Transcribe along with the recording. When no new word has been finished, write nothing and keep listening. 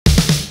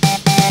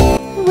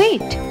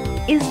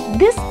Is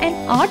this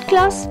an art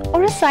class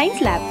or a science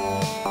lab?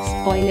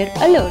 Spoiler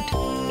alert,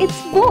 it's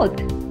both.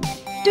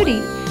 Today,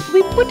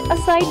 we put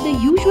aside the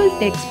usual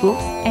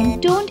textbooks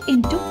and turned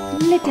into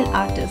little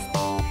artists.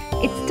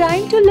 It's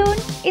time to learn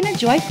in a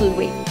joyful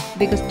way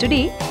because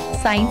today,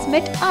 science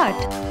met art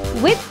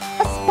with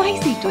a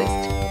spicy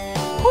twist.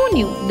 Who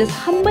knew this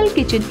humble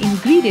kitchen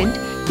ingredient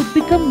could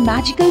become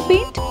magical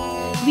paint?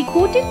 We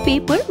coated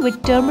paper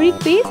with turmeric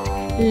paste,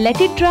 let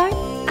it dry,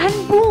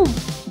 and boom!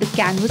 The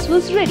canvas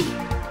was ready.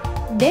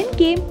 Then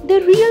came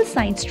the real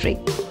science trick.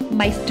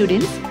 My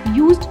students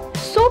used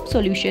soap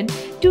solution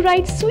to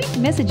write sweet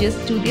messages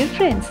to their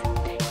friends.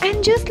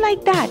 And just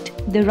like that,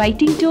 the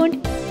writing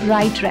turned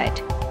bright red.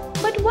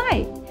 But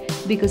why?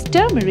 Because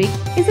turmeric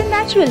is a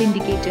natural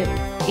indicator.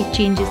 It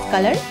changes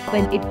color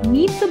when it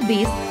meets the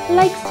base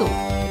like soap.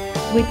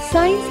 With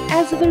science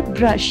as our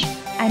brush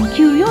and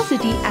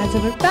curiosity as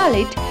our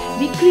palette,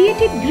 we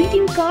created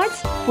greeting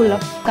cards full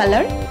of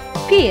color,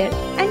 care,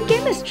 and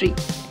chemistry.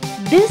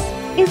 This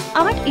is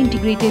art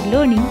integrated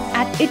learning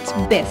at its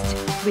best,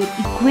 where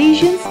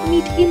equations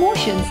meet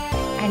emotions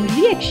and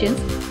reactions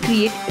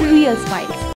create real smiles.